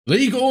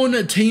League On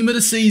Team of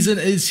the Season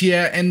is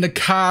here, and the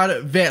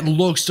card that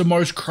looks the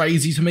most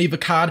crazy to me, the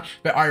card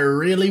that I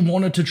really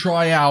wanted to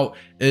try out,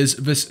 is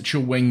this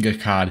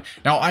Chawinga card.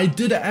 Now, I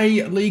did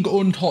a League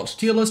On TOTS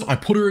tier list. I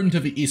put her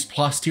into the S+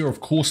 tier, of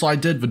course I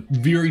did, the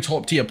very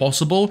top tier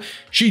possible.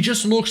 She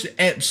just looks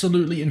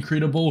absolutely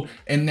incredible,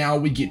 and now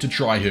we get to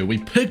try her. We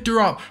picked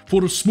her up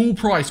for the small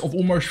price of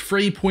almost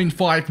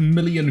 3.5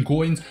 million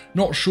coins.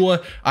 Not sure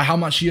how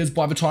much she is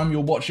by the time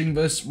you're watching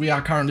this. We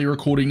are currently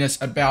recording this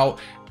about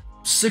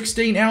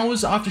 16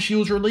 hours after she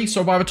was released,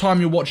 so by the time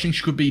you're watching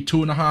she could be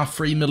 2.5,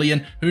 3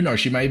 million. Who knows,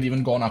 she may have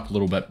even gone up a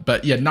little bit.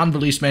 But yeah,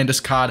 nonetheless, man,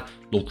 this card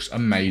looks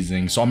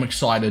amazing, so I'm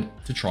excited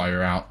to try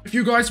her out. If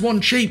you guys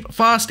want cheap,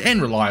 fast,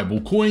 and reliable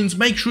coins,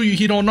 make sure you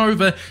head on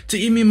over to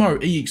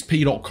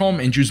MMOEXP.com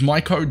and use my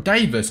code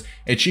Davis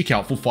at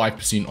checkout for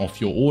 5%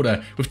 off your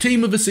order. With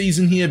Team of the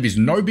Season here, there's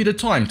no better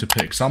time to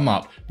pick some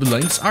up. The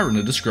links are in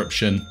the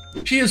description.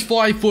 She is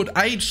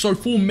 5'8", so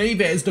for me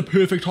that is the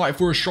perfect height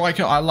for a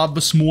striker. I love the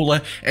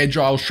smaller,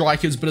 agile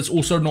strikers, but it's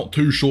also not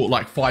too short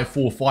like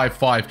 5'4",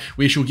 5'5",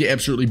 where she'll get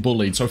absolutely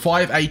bullied. So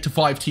 5'8" to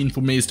 5'10"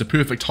 for me is the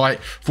perfect height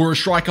for a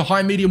striker.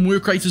 High medium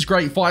work rate is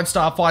great,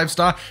 5-star,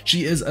 5-star.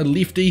 She is a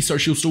lefty, so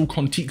she'll still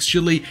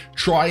contextually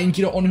try and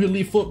get it on her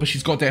left foot, but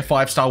she's got that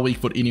 5-star weak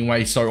foot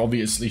anyway, so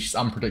obviously she's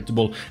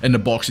unpredictable in the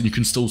box and you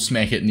can still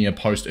smack it near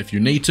post if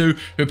you need to.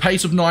 Her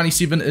pace of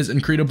 97 is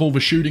incredible, the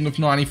shooting of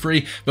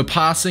 93, the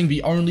passing,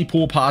 the only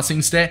poor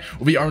passing stat,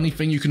 or the only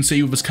thing you can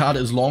see with this card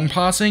is long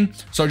passing,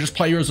 so just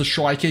play her as a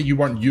striker. You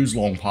won't use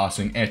long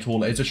passing at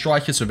all as a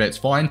striker, so that's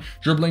fine.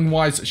 Dribbling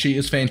wise, she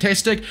is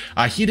fantastic.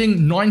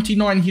 Heading,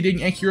 99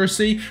 heading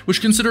accuracy,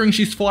 which considering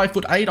she's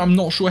 5'8", I'm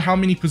not sure how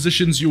many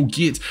positions you'll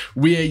get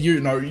where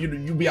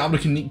you'll be able to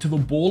connect to the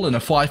ball, and a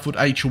 5'8"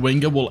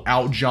 Chawinga will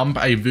out jump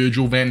a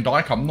Virgil van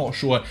Dijk. I'm not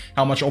sure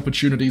how much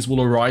opportunities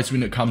will arise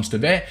when it comes to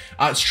that.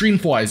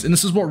 Strength wise, and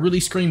this is what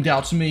really screamed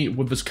out to me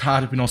with this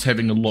card when I was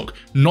having a look,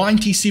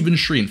 97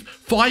 strength,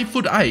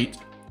 5'8",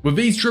 with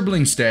these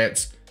dribbling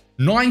stats,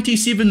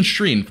 97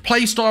 strength.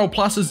 Playstyle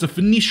plus is the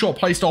finesse shot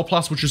playstyle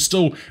plus, which is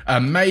still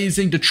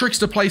amazing. The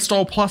trickster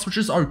playstyle plus, which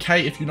is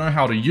okay if you know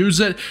how to use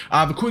it.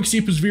 The quick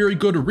step is very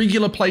good. A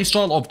regular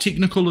playstyle of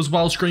technical as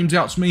well screams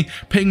out to me.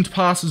 Pinged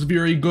pass is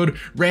very good.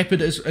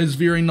 Rapid is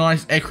very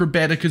nice.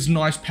 Acrobatic is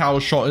nice. Power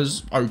shot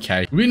is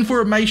okay. We went for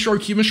a maestro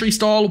chemistry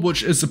style,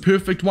 which is the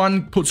perfect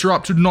one. Puts her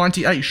up to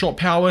 98 shot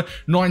power,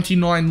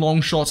 99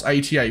 long shots,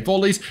 88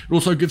 volleys. It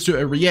also gives her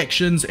a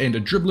reactions and a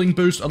dribbling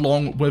boost,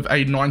 along with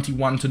a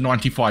 91 to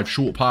 95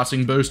 short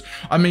passing boost.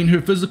 I mean,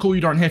 her physical you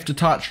don't have to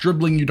touch,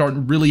 dribbling you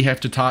don't really have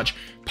to touch,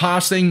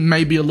 passing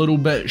maybe a little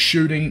bit,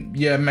 shooting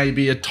yeah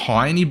maybe a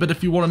tiny bit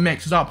if you want to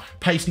max it up,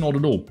 pace not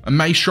at all. A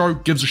maestro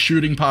gives a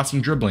shooting, passing,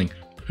 dribbling.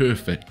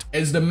 Perfect.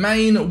 As the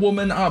main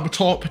woman up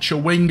top,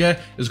 Chawinga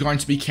is going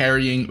to be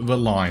carrying the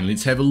line.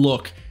 Let's have a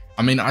look.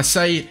 I mean, I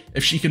say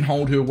if she can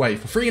hold her weight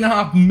for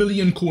 3.5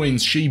 million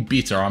coins, she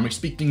better. I'm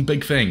expecting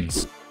big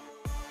things.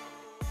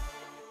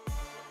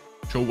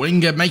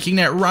 Chawinga making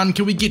that run.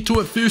 Can we get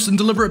to it first and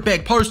deliver it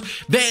back post?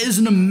 That is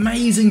an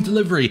amazing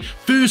delivery.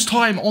 First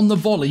time on the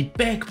volley,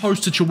 back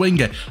post to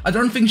Chawinga. I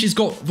don't think she's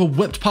got the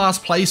whipped pass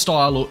play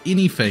style or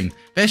anything.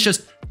 That's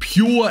just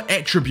pure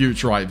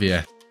attributes right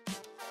there.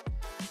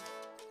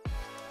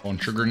 On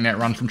triggering that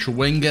run from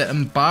Chawinga,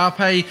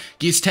 Mbappe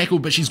gets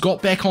tackled, but she's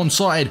got back on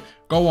side.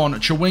 Go on,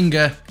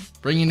 Chawinga,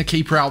 bringing the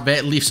keeper out.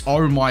 That lifts.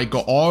 Oh my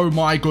god. Oh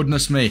my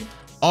goodness me.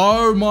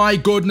 Oh my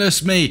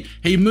goodness me.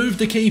 He moved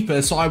the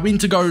keeper, so I went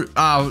to go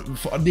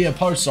near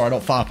post. Sorry,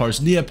 not far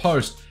post, near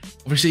post.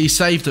 Obviously he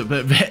saved it,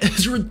 but that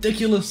is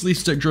ridiculous left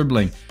stick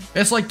dribbling.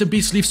 That's like the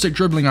best left stick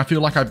dribbling I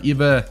feel like I've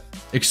ever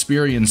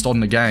experienced on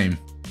the game.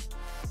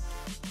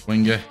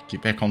 Winger,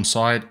 get back on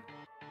side.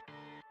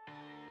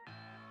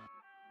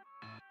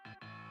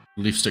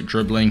 Left stick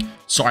dribbling.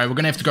 Sorry, we're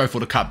going to have to go for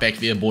the cutback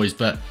there, boys,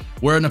 but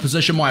we're in a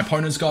position my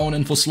opponent's going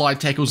in for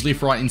slide tackles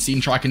left, right, and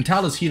centre. I can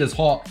tell his head is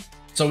hot.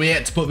 So we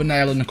had to put the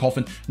nail in the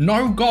coffin.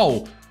 No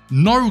goal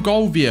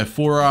there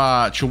for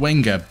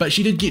Chawinga, but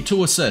she did get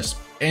 2 assists,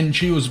 and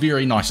she was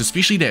very nice,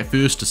 especially that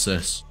first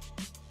assist.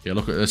 Yeah,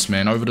 look at this,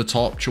 man. Over the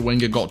top,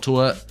 Chawinga got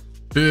to it.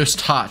 First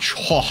touch.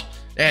 Oh,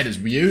 that is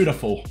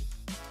beautiful.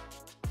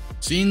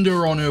 Send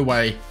her on her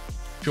way,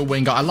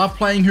 Chawinga. I love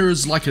playing her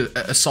as like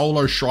a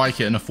solo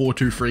striker in a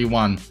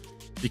 4-2-3-1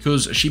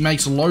 because she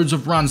makes loads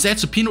of runs.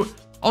 That's a penalty.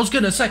 I was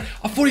going to say,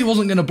 I thought he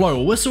wasn't going to blow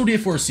a whistle there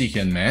for a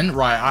second, man.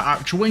 Right,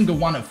 Chawinga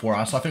won it for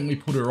us. I think we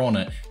put her on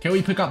it. Can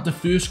we pick up the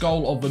first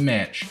goal of the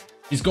match?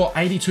 He's got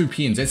 82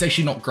 pins. That's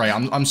actually not great.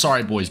 I'm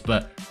sorry, boys,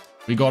 but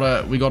we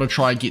gotta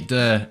try and get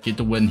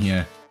the win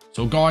here.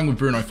 So we're going with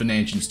Bruno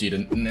Fernandes instead,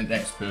 and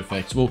that's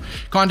perfect. We'll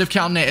kind of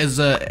count that as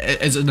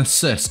an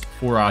assist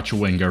for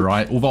Chawinga,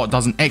 right? Although it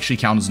doesn't actually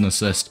count as an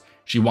assist.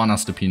 She won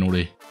us the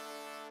penalty.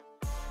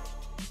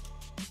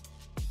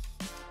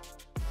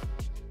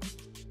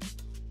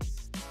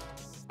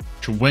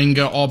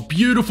 Chawinga, oh,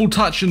 beautiful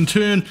touch and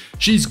turn.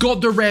 She's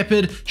got the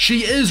rapid. She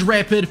is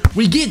rapid.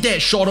 We get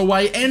that shot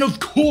away. And of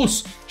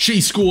course, she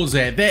scores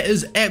that. That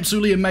is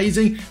absolutely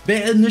amazing.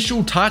 That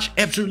initial touch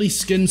absolutely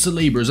skinned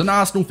Saliba. As an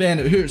Arsenal fan,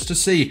 it hurts to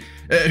see.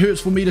 It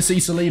hurts for me to see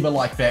Saliba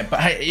like that.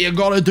 But hey, you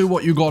gotta do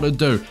what you gotta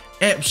do.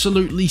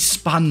 Absolutely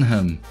spun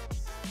him.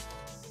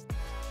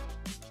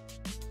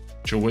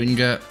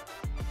 Chawinga.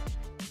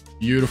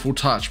 Beautiful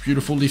touch.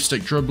 Beautiful left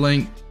stick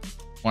dribbling.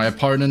 My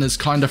opponent is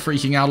kind of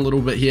freaking out a little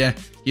bit here.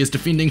 He is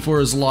defending for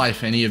his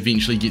life and he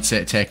eventually gets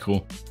that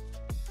tackle.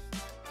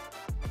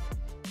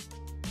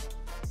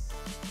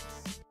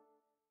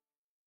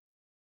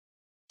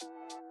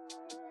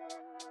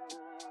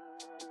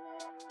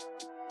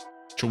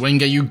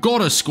 Chawinga, you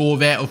gotta score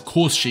that. Of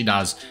course she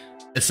does.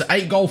 It's an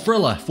 8-goal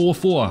thriller,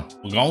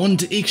 4-4. We're going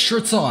to extra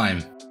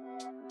time.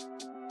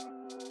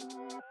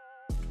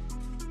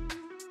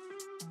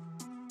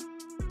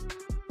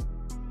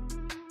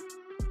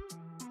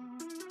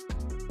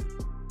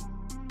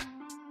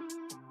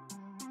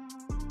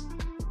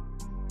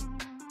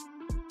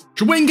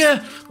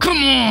 Chawinga,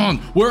 come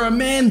on! We're a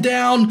man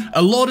down,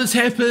 a lot has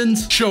happened.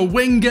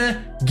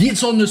 Chawinga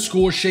gets on the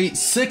score sheet,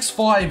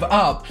 6-5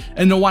 up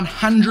in the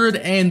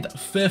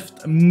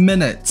 105th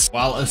minute.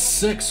 Well, a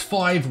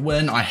 6-5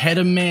 win, I had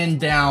a man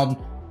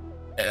down.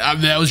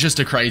 That was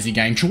just a crazy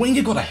game.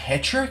 Chawinga got a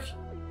hat-trick?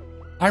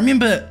 I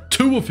remember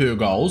 2 of her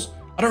goals.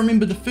 I don't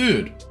remember the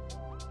 3rd.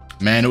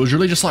 Man, it was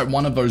really just like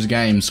one of those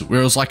games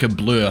where it was like a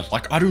blur.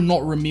 Like, I do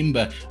not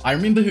remember. I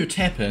remember her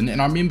tap-in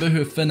and I remember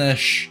her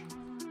finish.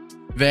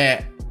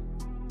 That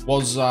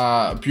was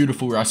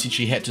beautiful where I said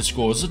she had to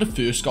score. Was it the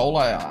first goal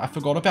I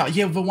forgot about?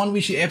 Yeah, the one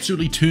where she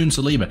absolutely turned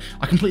Saliba.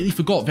 I completely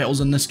forgot that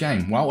was in this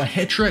game. Well, a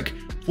hat-trick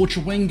for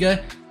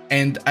Chawinga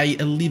and a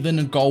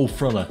 11-goal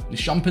thriller.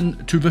 Let's jump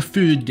into the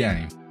 3rd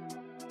game.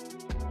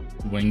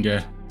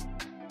 Chawinga.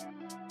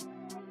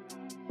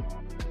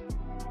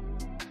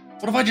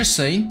 What have I just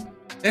seen?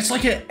 That's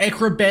like an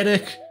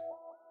acrobatic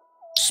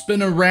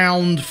spin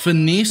around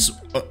finesse.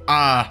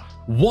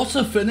 What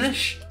a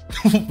finish.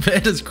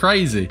 That is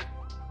crazy.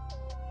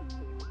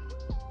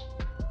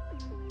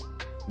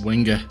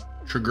 Chawinga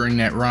triggering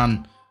that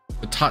run.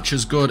 The touch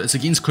is good. It's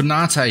against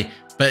Konate,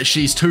 but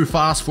she's too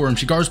fast for him.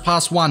 She goes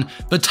past one.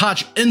 The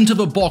touch into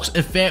the box.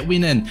 If that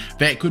went in,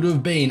 that could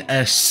have been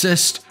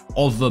assist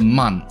of the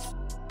month.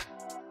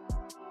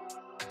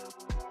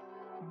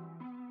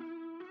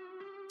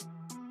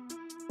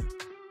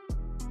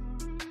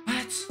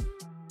 What?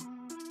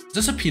 Is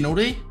this a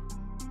penalty?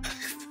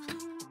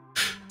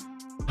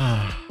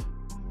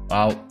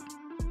 Well,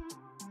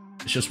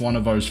 it's just one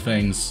of those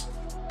things.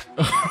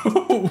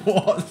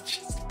 What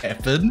just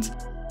happened?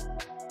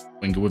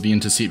 Chawinga with the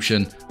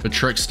interception. The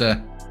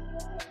trickster.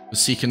 The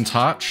second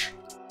touch.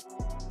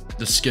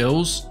 The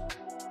skills.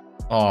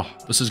 Oh,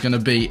 this is going to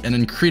be an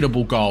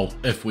incredible goal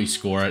if we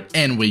score it.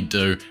 And we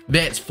do.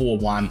 That's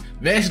 4-1.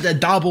 That's the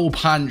double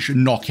punch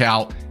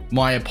knockout.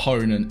 My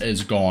opponent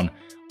is gone.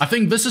 I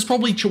think this is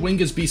probably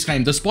Chawinga's best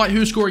game. Despite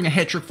her scoring a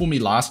hat-trick for me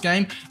last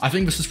game, I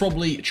think this is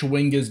probably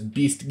Chawinga's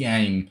best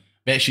game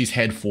that she's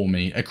had for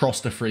me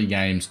across the 3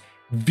 games.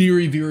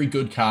 Very, very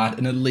good card,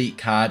 an elite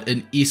card,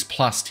 an S+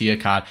 tier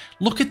card.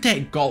 Look at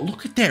that goal.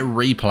 Look at that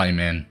replay,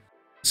 man.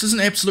 This is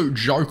an absolute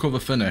joke of a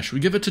finish. We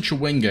give it to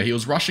Chawinga. He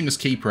was rushing his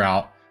keeper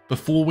out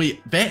before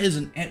that is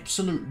an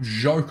absolute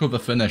joke of a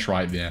finish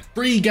right there.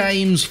 3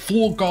 games,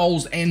 4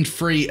 goals and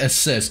 3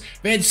 assists.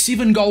 They had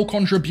 7 goal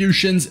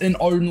contributions in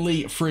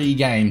only 3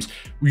 games.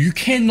 You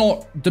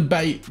cannot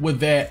debate with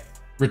that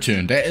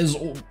return. That is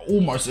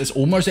almost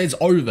as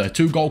over.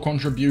 2 goal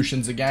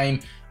contributions a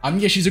game.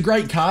 Yeah, she's a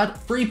great card.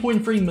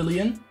 3.3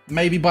 million.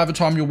 Maybe by the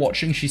time you're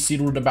watching, she's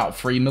settled at about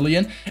 3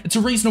 million. It's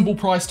a reasonable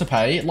price to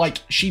pay. Like,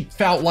 she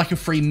felt like a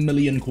 3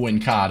 million coin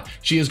card.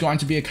 She is going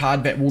to be a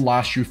card that will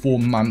last you for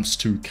months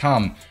to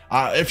come.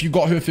 If you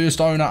got her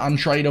first owner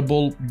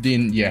untradeable,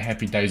 then yeah,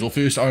 happy days. Or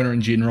first owner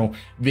in general,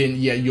 then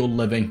yeah, you're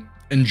living.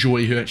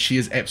 Enjoy her. She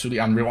is absolutely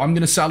unreal. I'm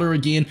going to sell her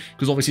again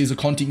because obviously as a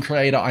content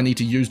creator, I need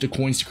to use the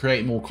coins to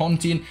create more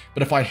content.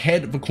 But if I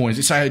had the coins,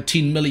 let's say I had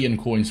 10 million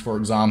coins, for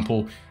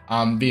example,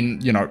 then,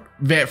 you know,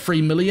 that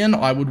 3 million,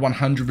 I would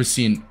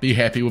 100% be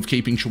happy with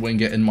keeping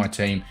Chawinga in my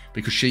team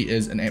because she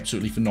is an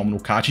absolutely phenomenal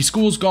card. She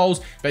scores goals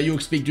that you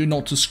expect her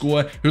not to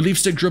score. Her left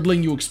stick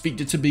dribbling, you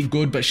expect it to be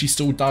good, but she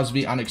still does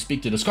the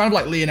unexpected. It's kind of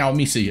like Lionel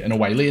Messi in a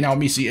way. Lionel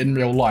Messi in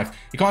real life.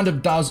 He kind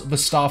of does the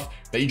stuff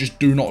that you just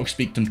do not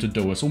expect him to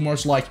do. It's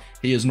almost like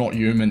he is not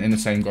human, and the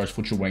same goes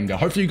for Chawinga.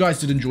 Hopefully you guys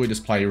did enjoy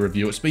this player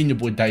review. It's been your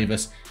boy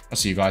Davis. I'll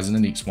see you guys in the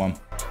next one.